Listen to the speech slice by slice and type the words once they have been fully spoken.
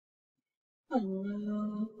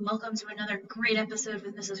Hello. Welcome to another great episode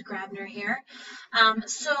with Mrs. Grabner here.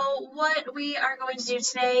 So what we are going to do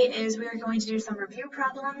today is we are going to do some review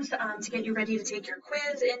problems to get you ready to take your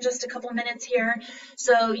quiz in just a couple minutes here.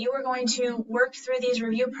 So you are going to work through these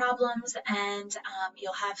review problems and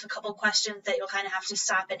you'll have a couple questions that you'll kind of have to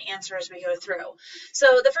stop and answer as we go through.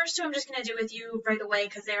 So the first two I'm just going to do with you right away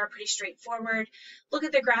because they are pretty straightforward. Look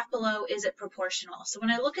at the graph below. Is it proportional? So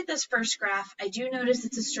when I look at this first graph, I do notice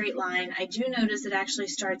it's a straight line. I do notice it actually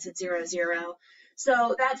starts at 0, 0.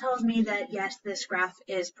 So that tells me that yes, this graph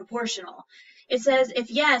is proportional. It says, if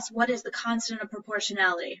yes, what is the constant of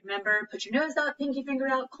proportionality? Remember, put your nose out, pinky finger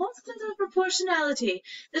out, constant of proportionality.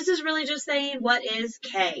 This is really just saying what is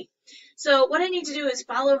K. So what I need to do is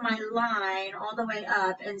follow my line all the way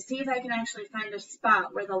up and see if I can actually find a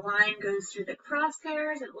spot where the line goes through the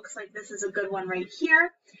crosshairs. It looks like this is a good one right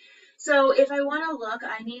here. So if I want to look,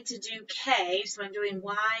 I need to do K, so I'm doing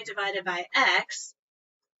y divided by x.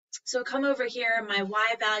 So come over here, my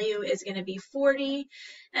y value is going to be 40,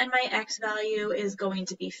 and my x value is going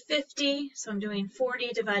to be 50. So I'm doing 40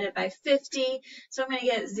 divided by 50, so I'm going to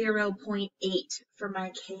get 0.8 for my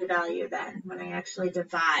k value then, when I actually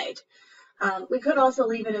divide. We could also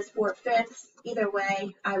leave it as 4/5. Either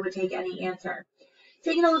way, I would take any answer.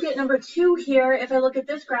 Taking a look at number 2 here, if I look at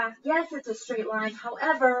this graph, yes, it's a straight line.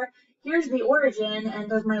 However, here's the origin, and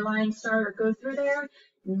does my line start or go through there?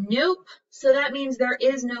 Nope. So that means there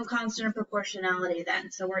is no constant of proportionality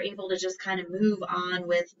then. So we're able to just kind of move on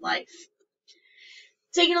with life.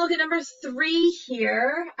 Taking a look at number 3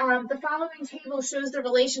 here, the following table shows the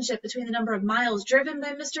relationship between the number of miles driven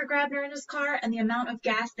by Mr. Grabner in his car and the amount of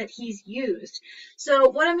gas that he's used. So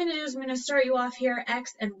what I'm going to do is I'm going to start you off here,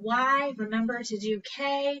 x and y. Remember to do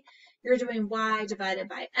k. You're doing y divided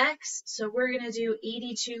by x. So we're going to do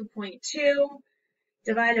 82.2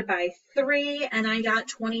 divided by 3, and I got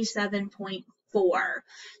 27.4.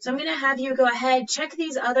 So I'm going to have you go ahead, check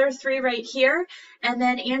these other 3 right here, and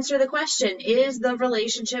then answer the question, is the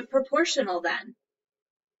relationship proportional then?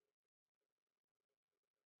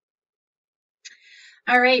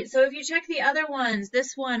 All right, so if you check the other ones,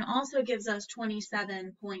 this one also gives us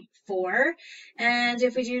 27.4. And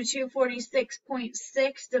if we do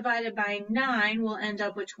 246.6 divided by 9, we'll end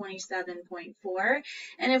up with 27.4.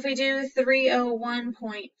 And if we do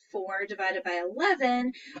 301.4 divided by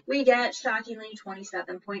 11, we get, shockingly,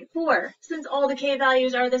 27.4. Since all the k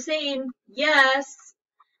values are the same, yes,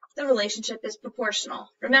 the relationship is proportional.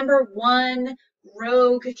 Remember, one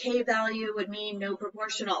rogue k value would mean no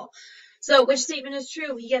proportional. So which statement is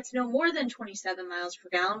true? He gets no more than 27 miles per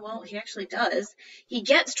gallon. Well, he actually does. He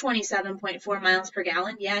gets 27.4 miles per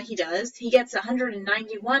gallon. Yeah, he does. He gets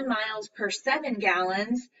 191 miles per 7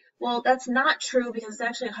 gallons. Well, that's not true because it's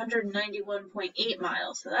actually 191.8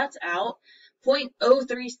 miles. So that's out.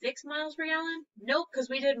 0.036 miles per gallon? Nope, because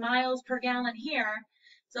we did miles per gallon here.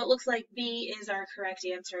 So it looks like B is our correct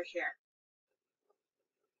answer here.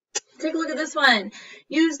 Take a look at this one.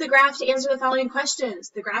 Use the graph to answer the following questions.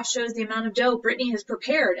 The graph shows the amount of dough Brittany has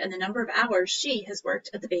prepared and the number of hours she has worked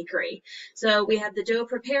at the bakery. So we have the dough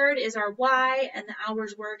prepared is our y and the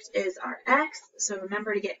hours worked is our x. So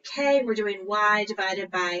remember to get k, we're doing y divided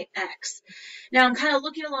by x. Now I'm kind of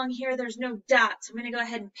looking along here, there's no dots. So I'm going to go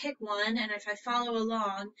ahead and pick one, and if I follow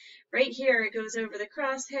along, right here it goes over the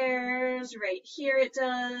crosshairs, right here it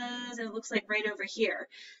does, and it looks like right over here.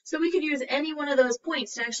 So we could use any one of those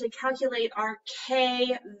points to actually calculate our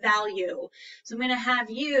k value. So I'm going to have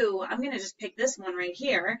you, I'm going to just pick this one right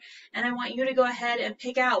here, and I want you to go ahead and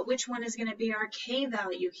pick out which one is going to be our k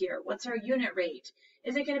value here. What's our unit rate?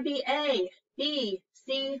 Is it going to be A, B,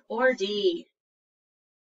 C, or D?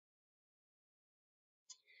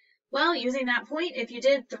 Well, using that point, if you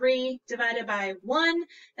did 3 divided by 1,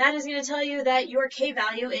 that is going to tell you that your k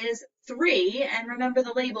value is 3. And remember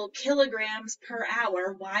the label kilograms per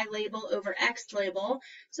hour, y label over x label.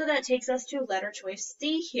 So that takes us to letter choice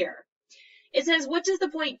C here. It says, what does the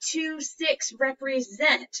point 2,6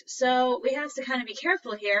 represent? So we have to kind of be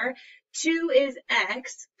careful here. 2 is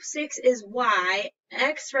x, 6 is y,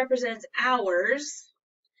 x represents hours,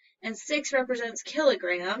 and 6 represents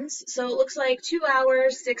kilograms. So it looks like 2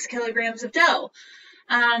 hours, 6 kilograms of dough.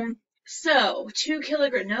 So 2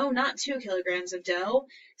 kilograms, no, not 2 kilograms of dough.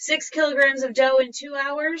 6 kilograms of dough in 2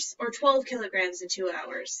 hours, or 12 kilograms in 2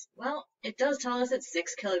 hours? Well, it does tell us it's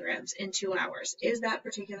 6 kilograms in 2 hours, is that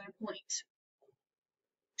particular point.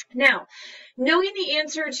 Now, knowing the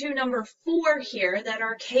answer to number 4 here, that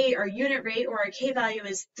our k, our unit rate, or our k value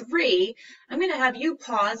is 3, I'm going to have you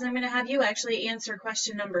pause, and I'm going to have you actually answer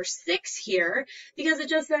question number 6 here, because it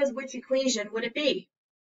just says which equation would it be?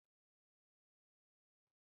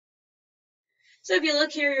 So if you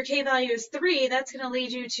look here, your k-value is 3. That's going to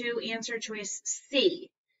lead you to answer choice C.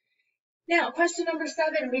 Now, question number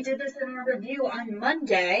 7, we did this in our review on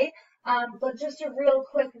Monday, but just a real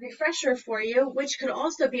quick refresher for you, which could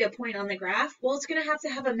also be a point on the graph. Well, it's going to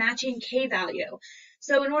have a matching k-value.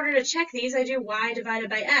 So in order to check these, I do y divided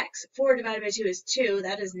by x. 4 divided by 2 is 2.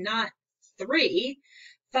 That is not 3.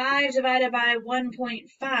 5 divided by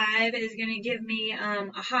 1.5 is going to give me a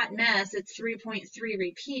hot mess. It's 3.3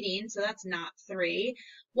 repeating, so that's not 3.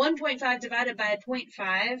 1.5 divided by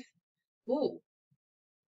 0.5, ooh,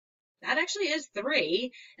 that actually is 3.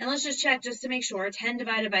 And let's just check just to make sure. 10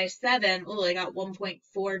 divided by 7, oh, I got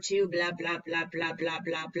 1.42, blah, blah, blah, blah, blah,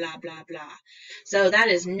 blah, blah, blah, blah. So that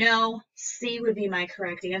is no. C would be my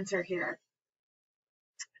correct answer here.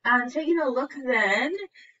 Taking a look then,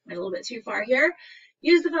 went a little bit too far here.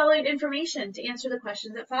 Use the following information to answer the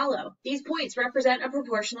questions that follow. These points represent a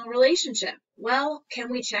proportional relationship. Well, can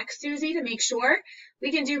we check, Susie, to make sure?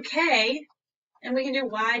 We can do K, and we can do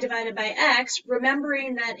Y divided by X,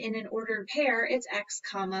 remembering that in an ordered pair, it's X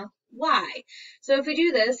comma Y. So if we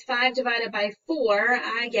do this, 5 divided by 4,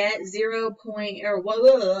 I get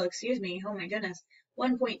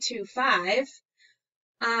 1.25.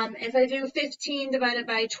 If I do 15 divided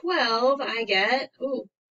by 12, I get, ooh,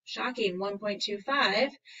 shocking, 1.25.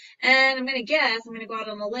 And I'm going to go out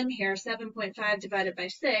on a limb here, 7.5 divided by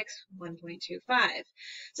 6, 1.25.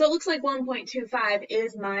 So it looks like 1.25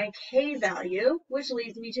 is my k-value, which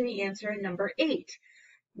leads me to the answer number 8.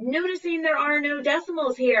 Noticing there are no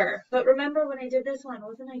decimals here, but remember when I did this one,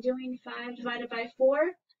 wasn't I doing 5 divided by 4?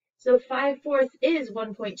 So 5/4 is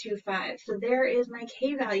 1.25. So there is my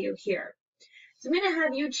k-value here. So I'm going to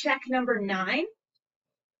have you check number 9.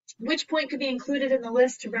 Which point could be included in the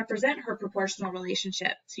list to represent her proportional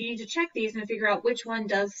relationship? So you need to check these and figure out which one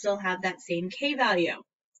does still have that same k-value.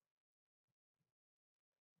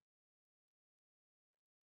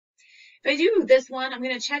 If I do this one, I'm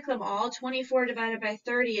going to check them all. 24 divided by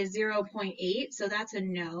 30 is 0.8, so that's a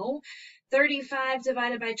no. 35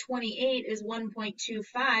 divided by 28 is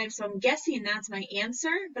 1.25, so I'm guessing that's my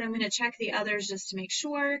answer, but I'm going to check the others just to make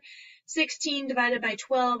sure. 16 divided by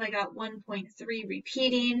 12, I got 1.3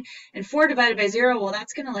 repeating, and 4 divided by 0, well,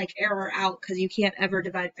 that's going to like error out because you can't ever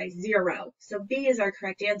divide by 0. So B is our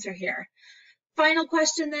correct answer here. Final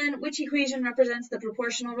question then, which equation represents the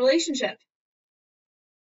proportional relationship?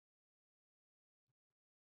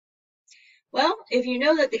 Well, if you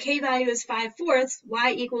know that the k-value is 5/4,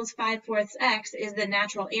 y equals 5/4 x is the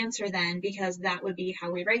natural answer then, because that would be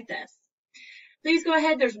how we write this. Please go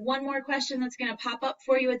ahead. There's one more question that's going to pop up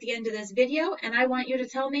for you at the end of this video, and I want you to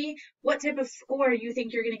tell me what type of score you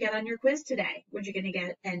think you're going to get on your quiz today. Would you going to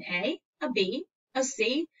get an A, a B, a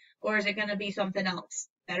C, or is it going to be something else?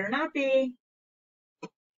 Better not be.